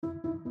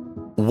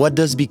What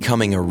does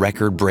becoming a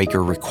record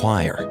breaker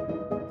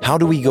require? How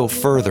do we go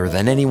further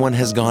than anyone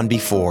has gone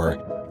before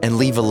and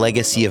leave a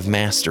legacy of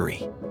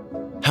mastery?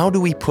 How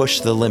do we push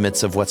the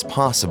limits of what's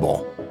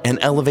possible and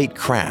elevate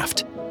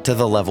craft to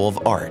the level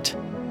of art?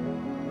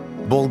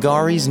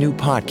 Bulgari's new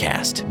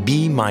podcast,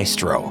 B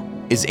Maestro,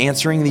 is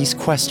answering these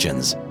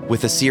questions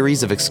with a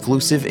series of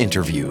exclusive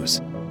interviews.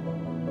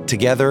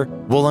 Together,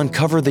 we'll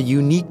uncover the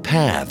unique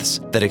paths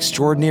that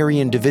extraordinary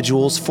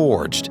individuals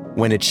forged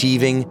when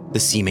achieving the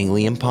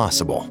seemingly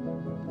impossible.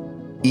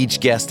 Each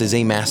guest is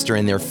a master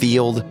in their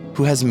field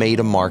who has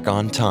made a mark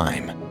on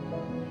time.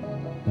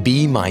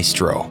 B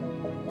Maestro,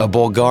 a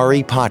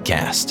Bulgari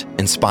podcast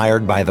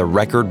inspired by the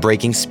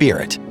record-breaking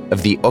spirit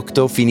of the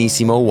Octo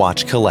Finissimo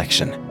watch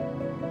collection.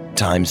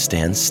 Time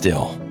stands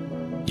still.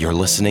 You're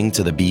listening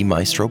to the B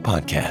Maestro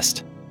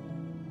Podcast.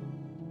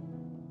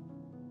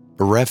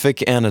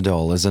 Refik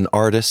Anadol is an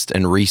artist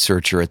and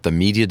researcher at the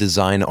Media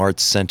Design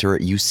Arts Center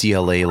at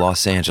UCLA,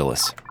 Los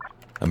Angeles.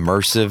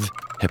 Immersive,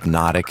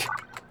 hypnotic,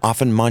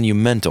 often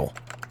monumental,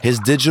 his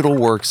digital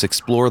works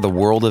explore the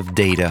world of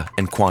data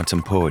and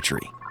quantum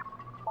poetry.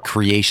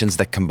 Creations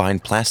that combine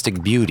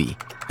plastic beauty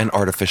and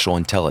artificial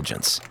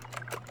intelligence.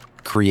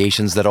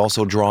 Creations that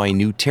also draw a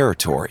new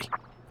territory,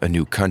 a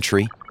new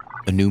country,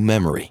 a new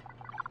memory.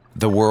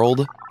 The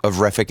world of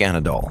Refik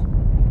Anadol.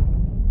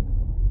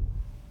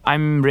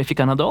 I'm Refik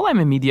Anadol. I'm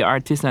a media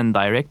artist and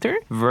director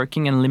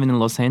working and living in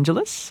Los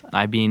Angeles.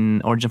 I've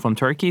been originally from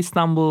Turkey,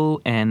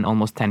 Istanbul, and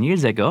almost 10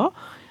 years ago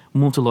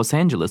moved to Los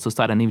Angeles to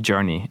start a new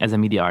journey as a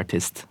media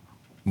artist.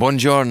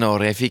 Buongiorno,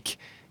 Refik.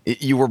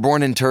 You were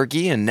born in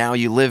Turkey and now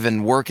you live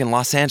and work in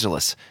Los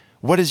Angeles.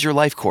 What is your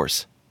life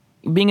course?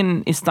 Being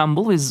in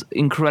Istanbul is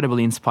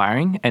incredibly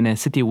inspiring, and a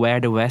city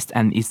where the West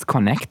and East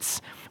connects,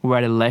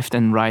 where the left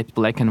and right,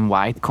 black and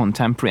white,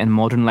 contemporary and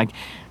modern,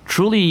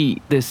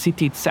 truly the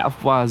city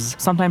itself was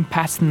sometimes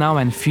past, now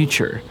and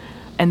future.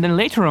 And then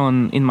later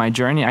on in my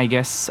journey, I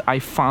guess I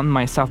found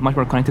myself much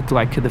more connected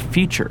to the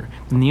future,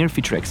 the near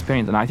future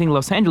experience. And I think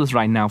Los Angeles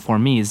right now for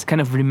me is kind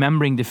of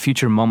remembering the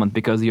future moment,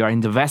 because you are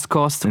in the West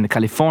Coast, in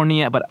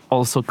California, but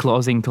also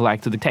closing to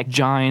the tech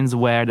giants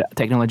where the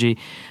technology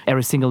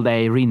every single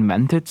day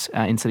reinvented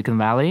in Silicon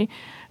Valley,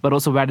 but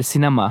also where the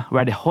cinema,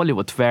 where the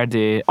Hollywood, where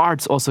the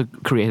arts also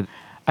created.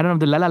 I don't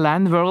know, the La La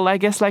Land world, I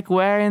guess,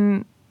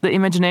 wherein the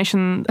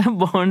imagination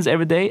borns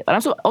every day.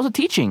 And also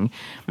teaching,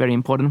 very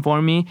important for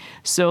me.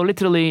 So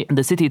literally,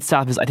 the city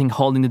itself is, I think,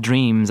 holding the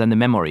dreams and the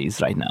memories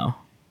right now.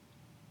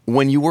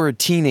 When you were a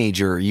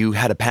teenager, you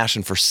had a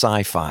passion for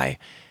sci-fi.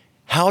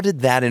 How did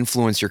that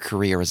influence your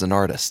career as an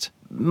artist?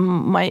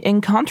 My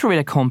encounter with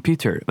a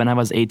computer when I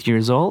was 8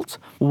 years old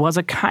was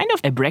a kind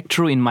of a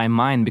breakthrough in my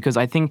mind, because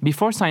I think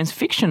before science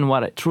fiction,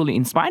 what truly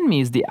inspired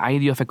me is the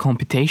idea of a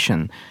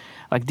computation.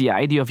 The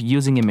idea of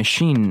using a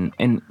machine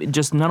and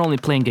just not only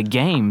playing a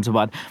games,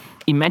 but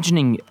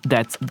imagining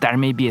that there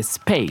may be a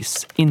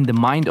space in the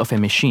mind of a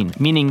machine.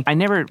 Meaning, I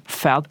never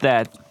felt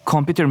that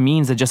computer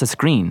means just a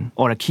screen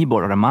or a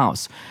keyboard or a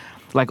mouse,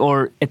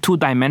 or a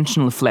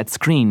two-dimensional flat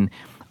screen.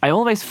 I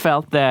always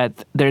felt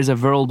that there's a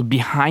world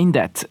behind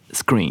that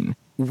screen.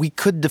 We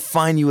could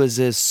define you as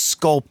a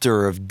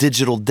sculptor of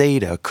digital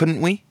data,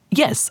 couldn't we?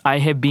 Yes, I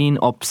have been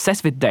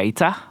obsessed with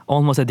data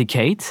almost a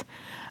decade.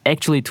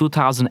 Actually,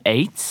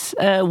 2008,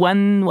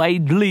 when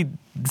I really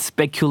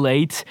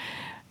speculate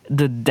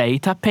the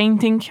data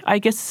painting, I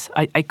guess.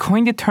 I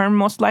coined the term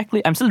most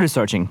likely. I'm still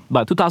researching.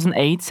 But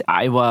 2008,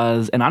 I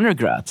was an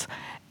undergrad.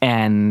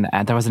 And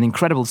there was an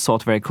incredible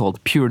software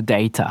called Pure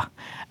Data.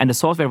 And the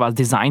software was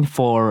designed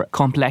for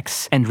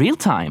complex and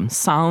real-time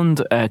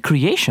sound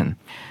creation.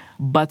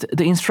 But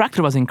the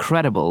instructor was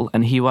incredible,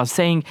 and he was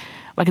saying,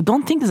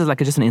 don't think this is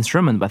just an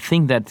instrument, but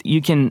think that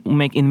you can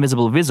make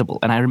invisible visible.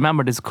 And I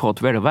remember this quote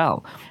very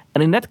well.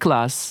 And in that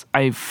class,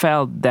 I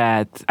felt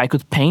that I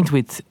could paint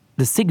with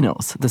the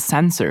signals, the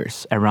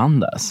sensors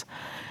around us,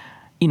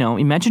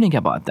 imagining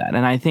about that.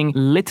 And I think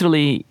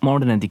literally more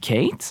than a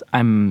decade,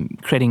 I'm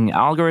creating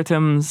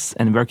algorithms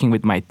and working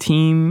with my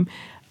team.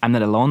 I'm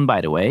not alone,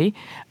 by the way,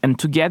 and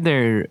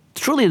together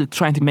truly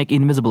trying to make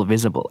invisible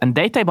visible. And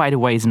data, by the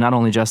way, is not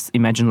only just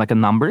imagine a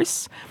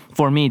numbers.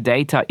 For me,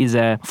 data is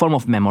a form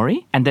of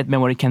memory, and that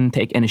memory can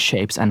take any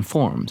shapes and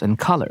forms and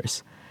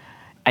colors.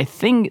 I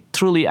think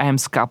truly I am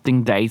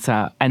sculpting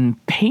data and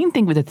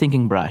painting with a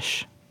thinking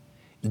brush.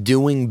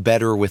 Doing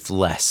better with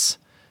less.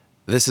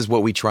 This is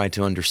what we try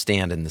to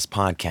understand in this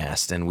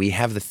podcast, and we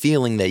have the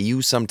feeling that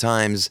you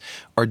sometimes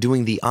are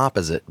doing the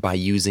opposite by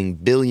using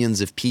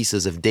billions of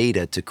pieces of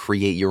data to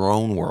create your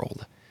own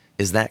world.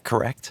 Is that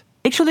correct?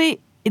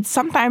 Actually, it's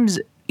sometimes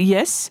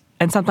yes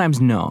and sometimes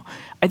no.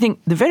 I think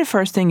the very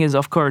first thing is,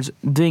 of course,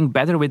 doing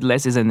better with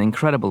less is an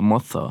incredible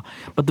motto.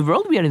 But the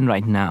world we are in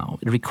right now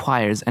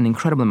requires an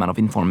incredible amount of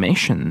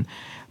information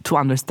to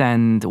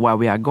understand where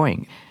we are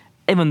going.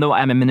 even though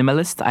I'm a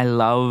minimalist, I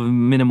love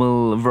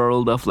minimal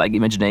world of like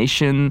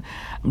imagination,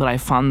 but I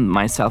found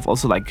myself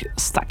also like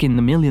stuck in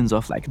the millions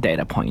of like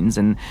data points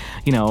and,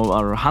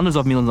 or hundreds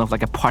of millions of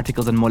like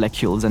particles and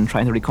molecules and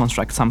trying to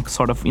reconstruct some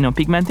sort of,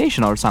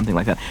 pigmentation or something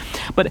like that.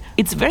 But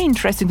it's very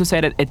interesting to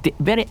say that at the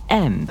very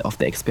end of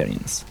the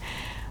experience,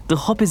 the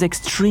hope is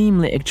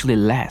extremely actually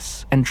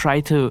less, and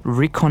try to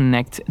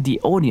reconnect the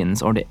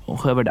audience or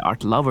whoever the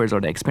art lovers or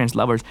the experience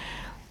lovers,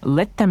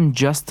 let them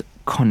just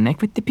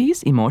connect with the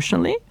piece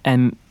emotionally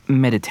and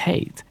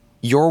meditate.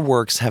 Your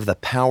works have the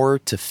power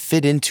to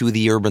fit into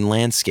the urban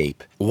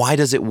landscape. Why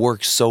does it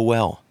work so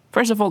well?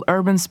 First of all,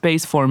 urban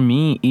space for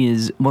me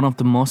is one of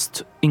the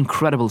most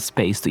incredible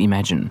space to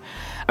imagine.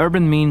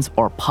 Urban means,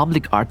 or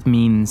public art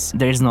means,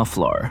 there is no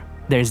floor,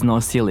 there is no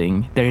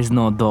ceiling, there is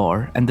no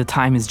door, and the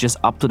time is just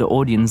up to the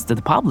audience, to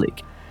the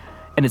public.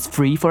 And it's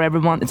free for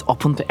everyone, it's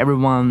open to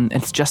everyone.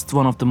 It's just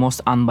one of the most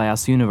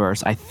unbiased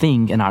universe I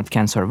think an art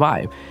can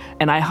survive.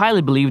 And I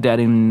highly believe that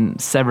in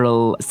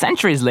several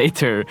centuries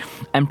later,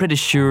 I'm pretty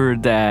sure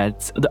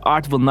that the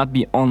art will not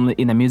be only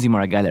in a museum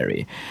or a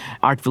gallery.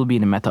 Art will be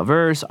in a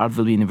metaverse, art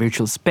will be in a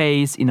virtual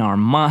space, in our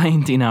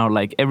mind, in our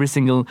like every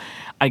single,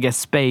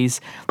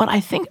 space. But I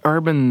think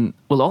urban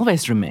will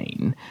always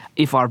remain.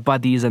 If our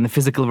bodies and the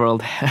physical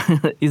world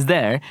is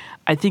there,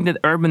 I think that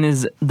urban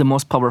is the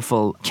most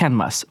powerful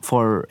canvas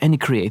for any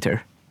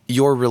creator.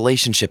 Your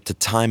relationship to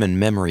time and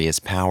memory is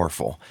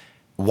powerful.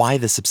 Why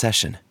this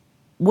obsession?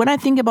 When I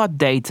think about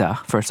data,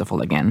 first of all,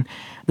 again,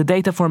 the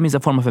data for me is a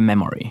form of a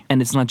memory,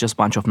 and it's not just a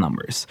bunch of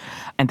numbers.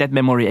 And that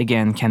memory,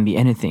 again, can be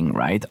anything,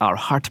 right? Our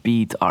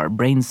heartbeat, our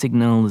brain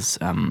signals,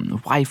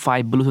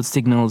 Wi-Fi, Bluetooth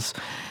signals,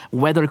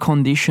 weather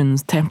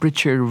conditions,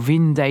 temperature,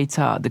 wind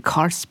data, the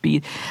car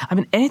speed.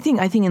 Anything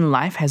I think in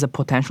life has a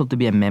potential to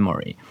be a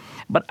memory.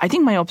 But I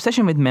think my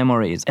obsession with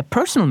memory is a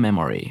personal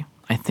memory,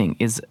 I think,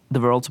 is the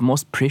world's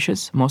most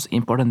precious, most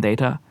important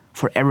data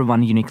for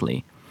everyone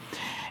uniquely.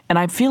 And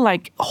I feel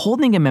like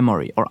holding a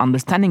memory or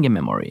understanding a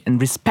memory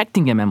and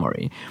respecting a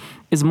memory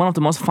is one of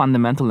the most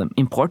fundamental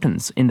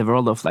importance in the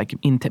world of like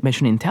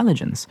machine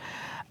intelligence.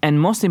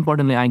 And most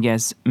importantly, I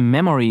guess,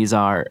 memories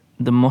are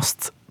the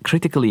most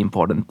critically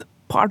important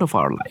part of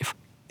our life.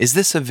 Is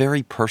this a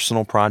very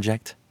personal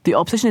project? The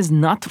obsession is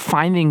not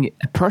finding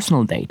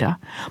personal data,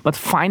 but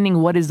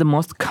finding what is the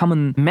most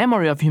common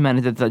memory of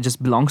humanity that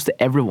just belongs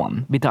to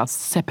everyone without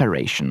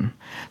separation.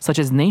 Such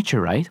as nature,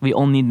 right? We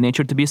all need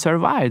nature to be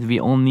survived. We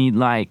all need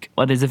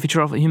what is the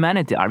future of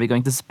humanity? Are we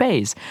going to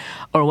space?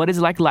 Or what is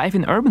like life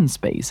in urban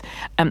space?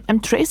 I'm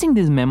tracing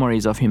these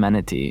memories of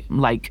humanity.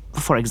 Like,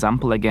 for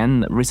example,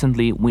 again,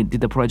 recently we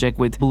did a project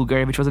with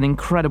Bulgari, which was an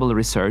incredible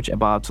research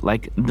about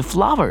like the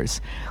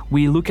flowers.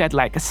 We look at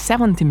like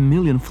 70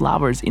 million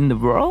flowers in the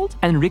world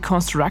and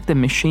reconstruct the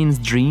machine's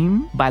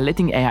dream by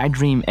letting AI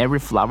dream every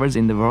flowers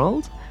in the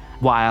world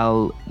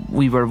while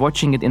we were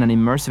watching it in an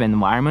immersive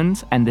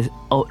environment and the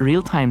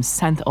real-time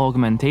scent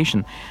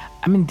augmentation.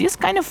 This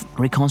kind of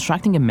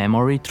reconstructing a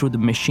memory through the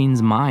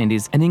machine's mind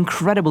is an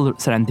incredible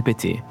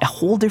serendipity, a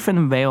whole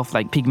different way of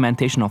like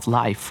pigmentation of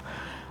life.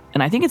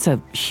 And I think it's a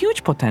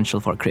huge potential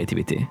for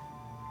creativity.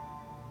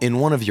 In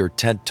one of your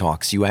TED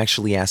Talks, you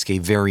actually ask a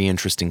very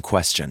interesting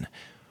question.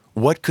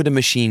 What could a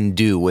machine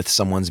do with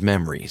someone's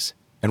memories?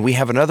 And we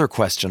have another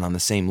question on the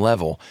same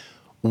level.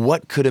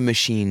 What could a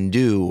machine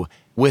do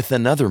with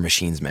another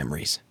machine's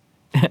memories?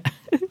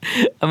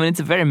 It's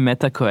a very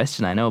meta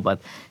question, I know, but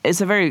it's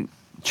a very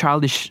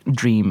childish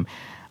dream.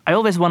 I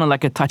always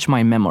want to touch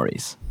my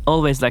memories.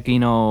 Always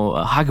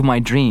hug my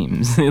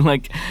dreams,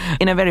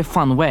 in a very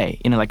fun way,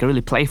 in a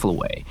really playful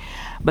way.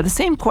 But the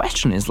same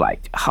question is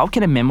how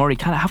can a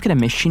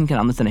machine can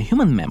understand a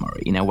human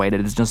memory in a way that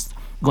is just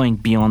going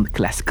beyond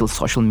classical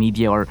social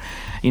media or,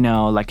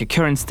 a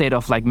current state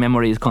of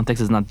memory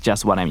context is not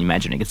just what I'm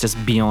imagining. It's just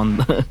beyond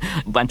a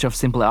bunch of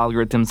simple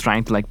algorithms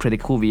trying to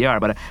predict who we are.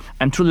 But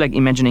I'm truly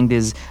imagining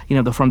this,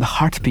 from the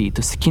heartbeat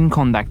to skin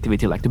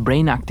conductivity, the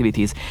brain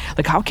activities.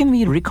 How can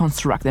we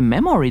reconstruct a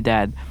memory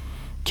that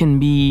can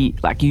be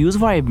used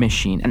by a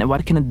machine, and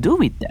what can it do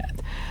with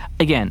that?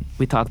 Again,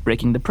 without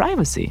breaking the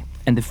privacy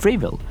and the free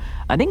will.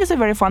 I think it's a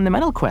very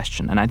fundamental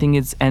question, and I think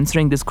it's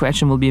answering this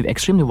question will be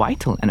extremely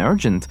vital and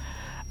urgent,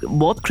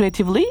 both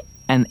creatively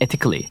and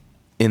ethically.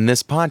 In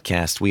this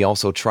podcast, we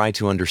also try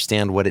to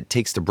understand what it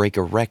takes to break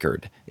a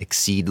record,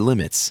 exceed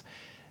limits.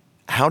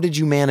 How did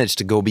you manage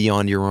to go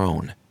beyond your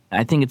own?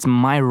 I think it's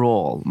my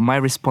role, my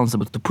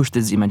responsibility to push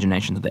this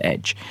imagination to the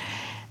edge.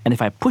 And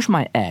if I push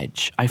my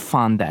edge, I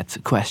found that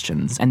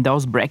questions and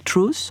those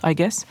breakthroughs, I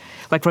guess.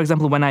 For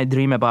example, when I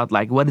dream about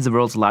what is the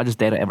world's largest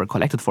data ever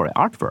collected for an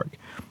artwork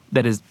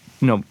that is,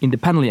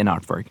 independently an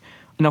artwork.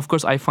 And of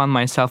course, I found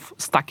myself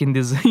stuck in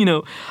this,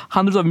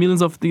 hundreds of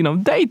millions of,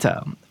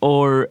 data.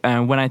 Or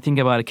when I think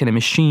about can a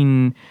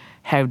machine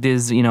have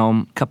this,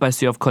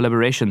 capacity of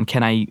collaboration?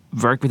 Can I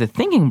work with a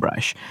thinking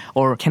brush?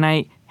 Or can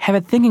I have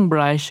a thinking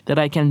brush that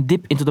I can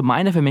dip into the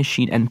mind of a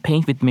machine and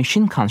paint with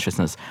machine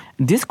consciousness?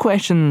 This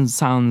question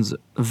sounds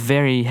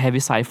very heavy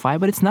sci-fi,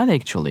 but it's not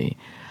actually.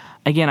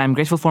 Again, I'm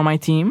grateful for my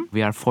team.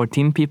 We are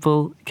 14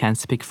 people, can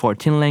speak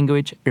 14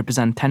 languages,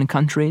 represent 10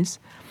 countries.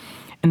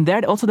 And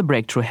there also the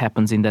breakthrough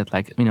happens in that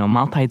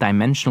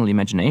multi-dimensional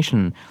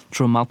imagination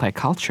through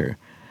multiculture.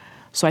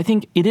 So I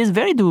think it is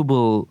very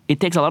doable. It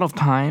takes a lot of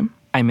time.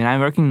 I mean, I'm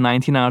working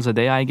 19 hours a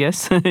day, I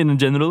guess, in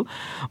general.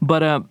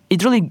 But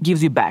it really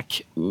gives you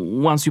back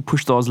once you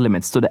push those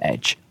limits to the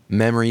edge.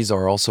 Memories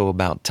are also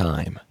about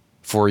time.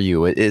 For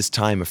you, is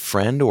time a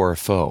friend or a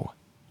foe?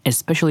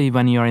 Especially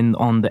when you're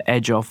on the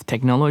edge of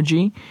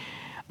technology,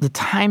 the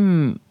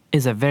time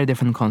is a very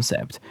different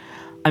concept.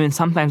 I mean,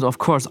 sometimes, of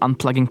course,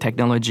 unplugging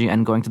technology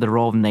and going to the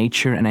raw of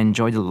nature and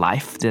enjoy the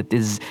life that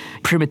is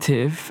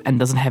primitive and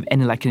doesn't have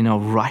any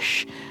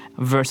rush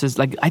versus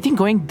I think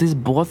going this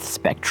both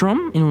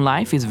spectrum in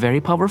life is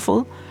very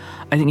powerful.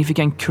 I think if you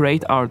can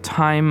curate our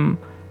time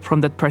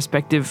from that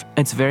perspective,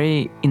 it's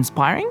very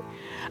inspiring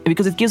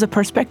because it gives a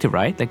perspective,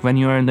 right? Like when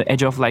you're on the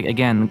edge of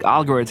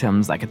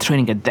algorithms,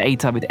 training a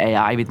data with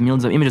AI, with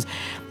millions of images,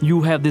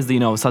 you have this,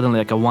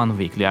 suddenly a 1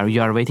 week.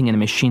 You are waiting in a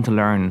machine to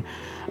learn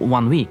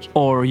 1 week.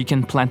 Or you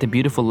can plant a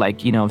beautiful,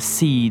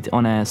 seed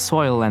on a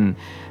soil and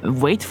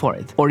wait for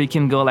it. Or you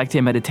can go to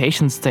a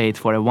meditation state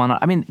for a 1 hour.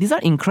 I mean, these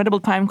are incredible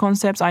time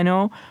concepts, I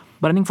know.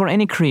 But I think for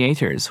any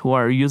creators who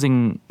are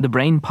using the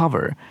brain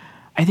power,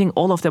 I think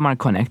all of them are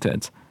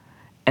connected.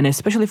 And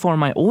especially for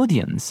my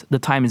audience, the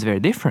time is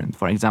very different.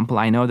 For example,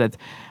 I know that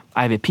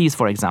I have a piece,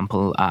 for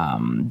example,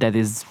 that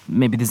is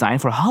maybe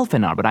designed for half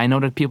an hour, but I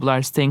know that people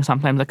are staying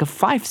sometimes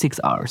 5-6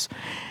 hours.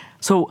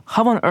 So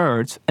how on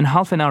earth a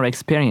half an hour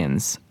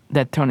experience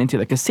that turned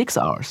into 6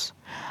 hours?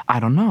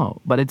 I don't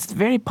know. But it's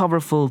very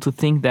powerful to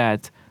think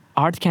that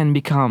art can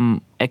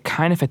become a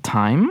kind of a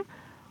time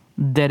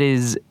that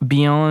is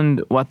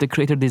beyond what the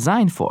creator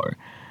designed for.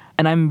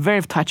 And I'm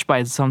very touched by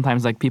it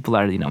sometimes people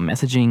are,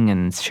 messaging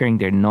and sharing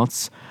their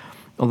notes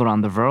all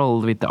around the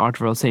world with the art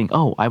world saying,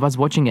 oh, I was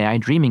watching AI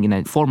Dreaming in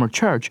a former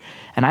church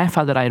and I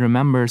felt that I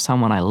remember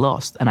someone I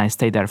lost and I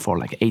stayed there for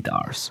 8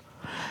 hours.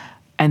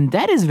 And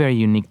that is very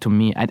unique to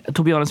me.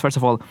 To be honest, first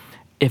of all,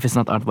 if it's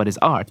not art, what is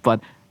art?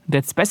 But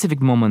that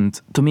specific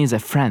moment to me is a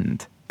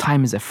friend.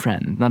 Time is a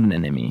friend, not an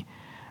enemy.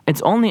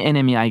 Its only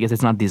enemy, I guess,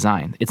 it's not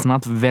designed. It's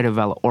not very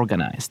well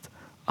organized.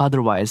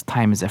 Otherwise,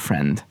 time is a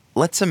friend.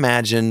 Let's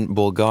imagine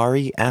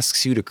Bulgari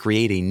asks you to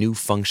create a new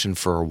function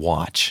for a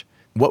watch.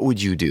 What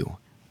would you do?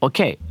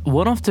 Okay,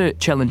 one of the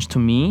challenge to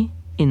me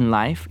in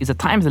life is that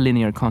time is a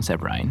linear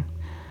concept, Ryan,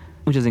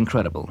 which is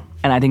incredible.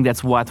 And I think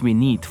that's what we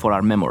need for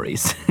our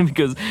memories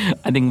because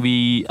I think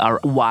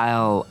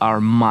while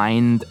our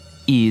mind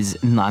is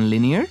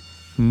nonlinear,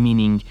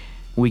 meaning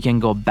we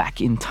can go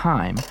back in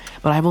time,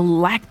 but I would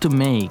like to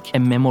make a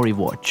memory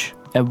watch,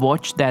 a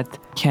watch that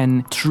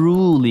can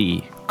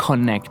truly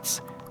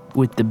connect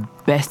with the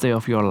best day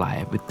of your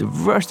life, with the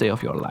worst day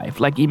of your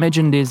life.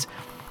 Imagine this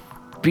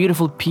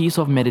beautiful piece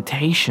of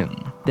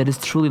meditation that is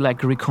truly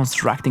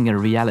reconstructing a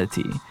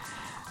reality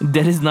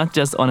that is not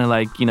just on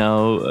a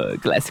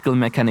classical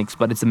mechanics,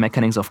 but it's the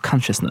mechanics of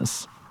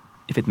consciousness,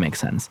 if it makes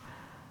sense.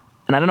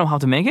 And I don't know how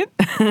to make it,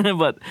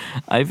 but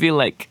I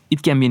feel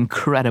it can be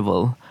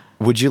incredible.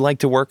 Would you like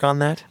to work on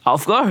that?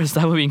 Of course,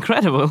 that would be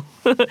incredible.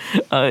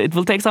 It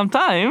will take some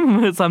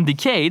time, some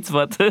decades,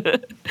 but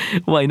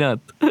why not?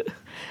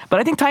 But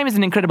I think time is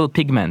an incredible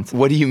pigment.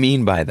 What do you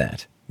mean by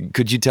that?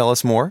 Could you tell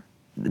us more?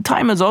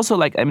 Time is also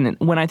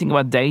when I think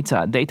about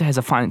data has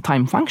a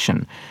time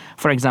function.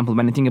 For example,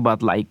 when I think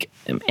about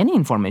any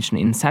information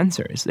in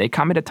sensors, they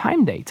come with a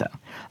time data.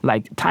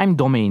 Time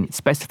domain,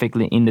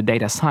 specifically in the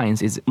data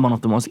science, is one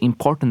of the most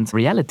important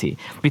reality.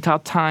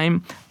 Without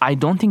time, I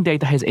don't think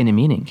data has any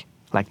meaning.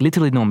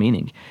 Literally no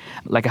meaning.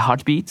 A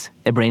heartbeat,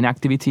 a brain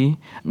activity,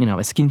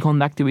 a skin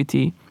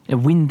conductivity, a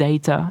wind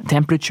data,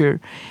 temperature,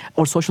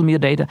 or social media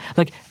data.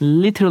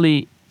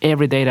 Literally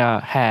every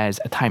data has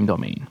a time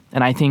domain.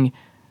 And I think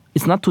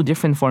it's not too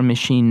different for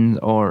machines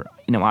or,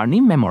 our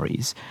new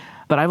memories.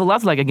 But I would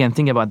love to,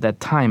 think about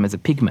that time as a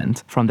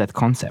pigment from that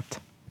concept.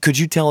 Could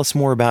you tell us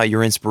more about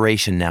your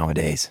inspiration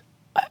nowadays?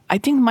 I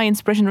think my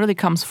inspiration really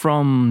comes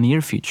from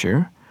near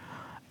future.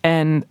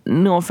 And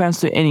no offense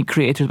to any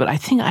creators, but I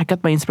think I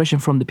got my inspiration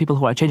from the people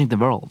who are changing the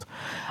world.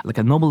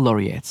 Nobel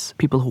laureates,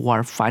 people who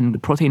are finding the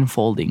protein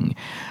folding,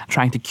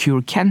 trying to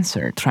cure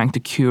cancer, trying to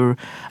cure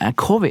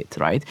COVID,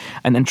 right?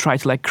 And then try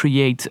to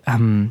create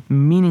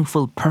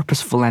meaningful,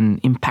 purposeful,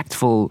 and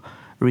impactful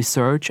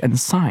research and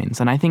science.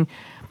 And I think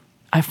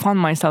I found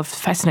myself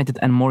fascinated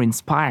and more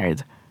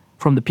inspired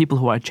from the people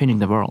who are changing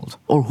the world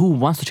or who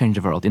wants to change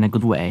the world in a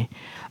good way.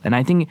 And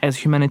I think as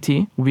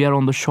humanity, we are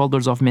on the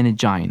shoulders of many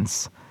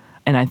giants.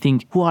 And I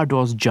think, who are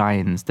those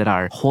giants that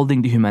are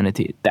holding the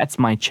humanity? That's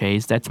my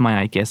chase. That's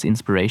my,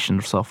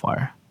 inspiration so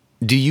far.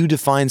 Do you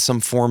define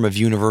some form of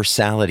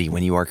universality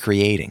when you are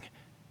creating?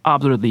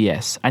 Absolutely,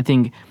 yes. I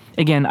think,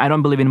 again, I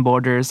don't believe in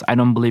borders. I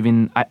don't believe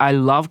in... I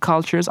love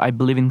cultures. I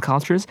believe in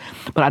cultures.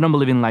 But I don't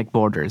believe in,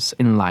 borders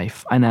in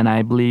life. And then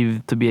I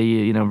believe to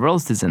be a,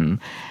 world citizen.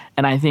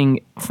 And I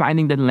think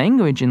finding that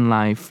language in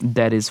life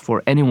that is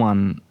for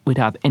anyone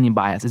without any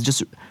bias is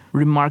just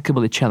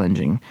remarkably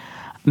challenging.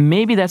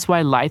 Maybe that's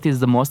why light is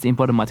the most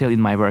important material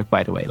in my work,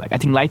 by the way. Like, I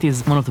think light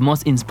is one of the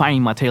most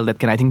inspiring material that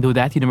can, I think, do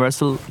that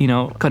universal,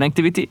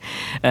 connectivity.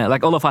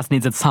 Like all of us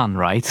needs a sun,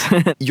 right?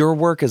 Your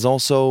work is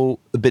also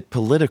a bit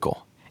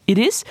political. It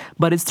is,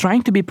 but it's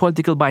trying to be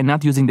political by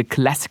not using the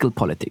classical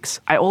politics.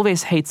 I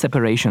always hate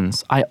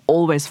separations. I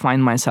always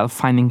find myself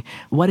finding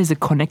what is a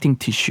connecting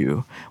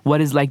tissue,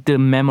 what is like the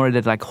memory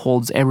that like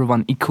holds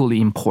everyone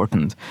equally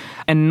important,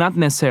 and not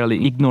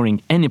necessarily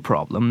ignoring any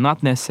problem,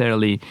 not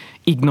necessarily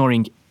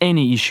ignoring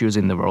any issues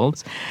in the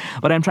world,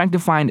 but I'm trying to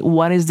find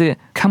what is the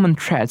common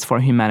threads for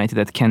humanity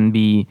that can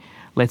be,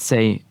 let's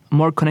say,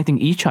 more connecting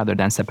each other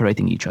than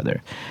separating each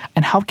other.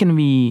 And how can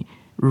we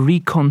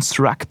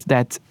reconstruct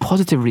that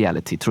positive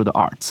reality through the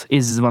arts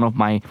is one of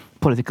my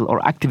political or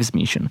activist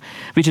mission,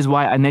 which is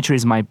why nature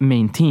is my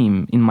main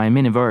theme in my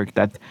many work,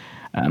 that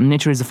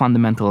nature is a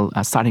fundamental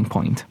starting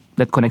point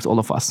that connects all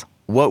of us.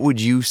 What would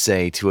you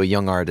say to a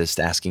young artist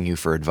asking you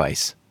for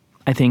advice?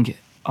 I think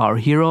our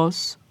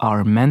heroes,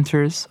 our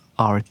mentors,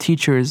 our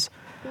teachers,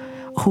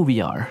 who we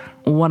are.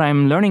 What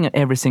I'm learning at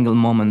every single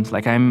moment,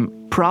 like I'm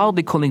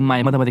proudly calling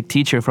my mathematics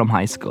teacher from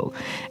high school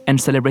and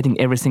celebrating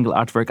every single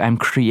artwork I'm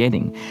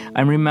creating.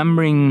 I'm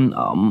remembering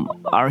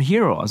our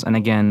heroes, and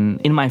again,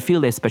 in my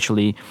field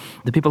especially,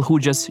 the people who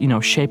just,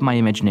 shape my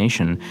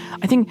imagination.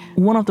 I think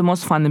one of the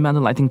most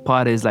fundamental,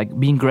 part is like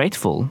being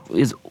grateful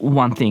is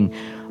one thing.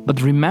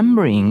 But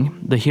remembering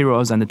the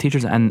heroes and the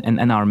teachers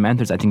and our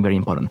mentors, I think very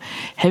important.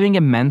 Having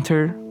a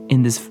mentor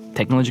in this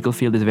technological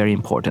field is very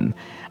important.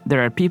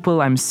 There are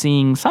people I'm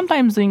seeing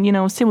sometimes doing,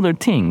 similar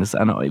things,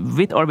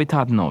 with or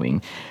without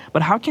knowing.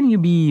 But how can you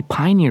be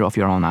pioneer of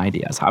your own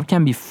ideas? How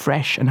can you be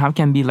fresh, and how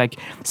can you be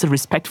so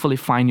respectfully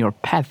find your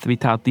path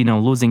without,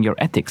 losing your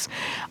ethics?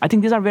 I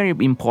think these are very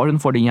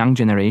important for the young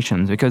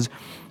generations, because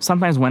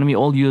sometimes when we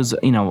all use,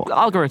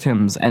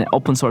 algorithms and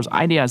open source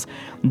ideas,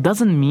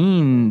 doesn't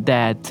mean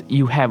that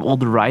you have all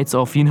the rights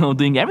of,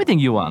 doing everything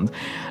you want.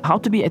 How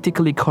to be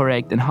ethically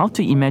correct and how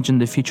to imagine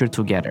the future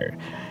together.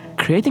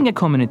 Creating a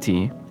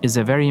community is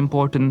a very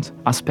important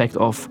aspect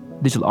of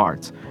digital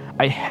art.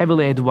 I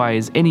heavily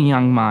advise any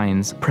young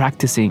minds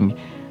practicing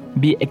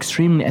be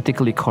extremely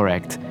ethically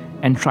correct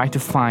and try to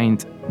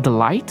find the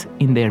light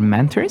in their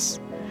mentors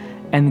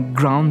and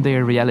ground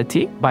their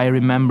reality by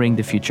remembering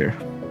the future.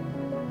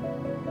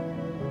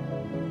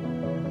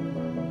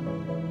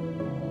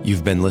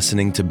 You've been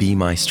listening to B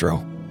Maestro,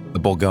 a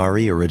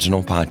Bulgari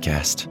original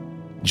podcast.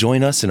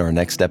 Join us in our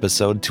next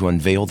episode to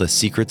unveil the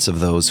secrets of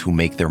those who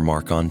make their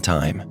mark on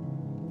time.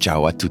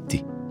 Ciao a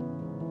tutti.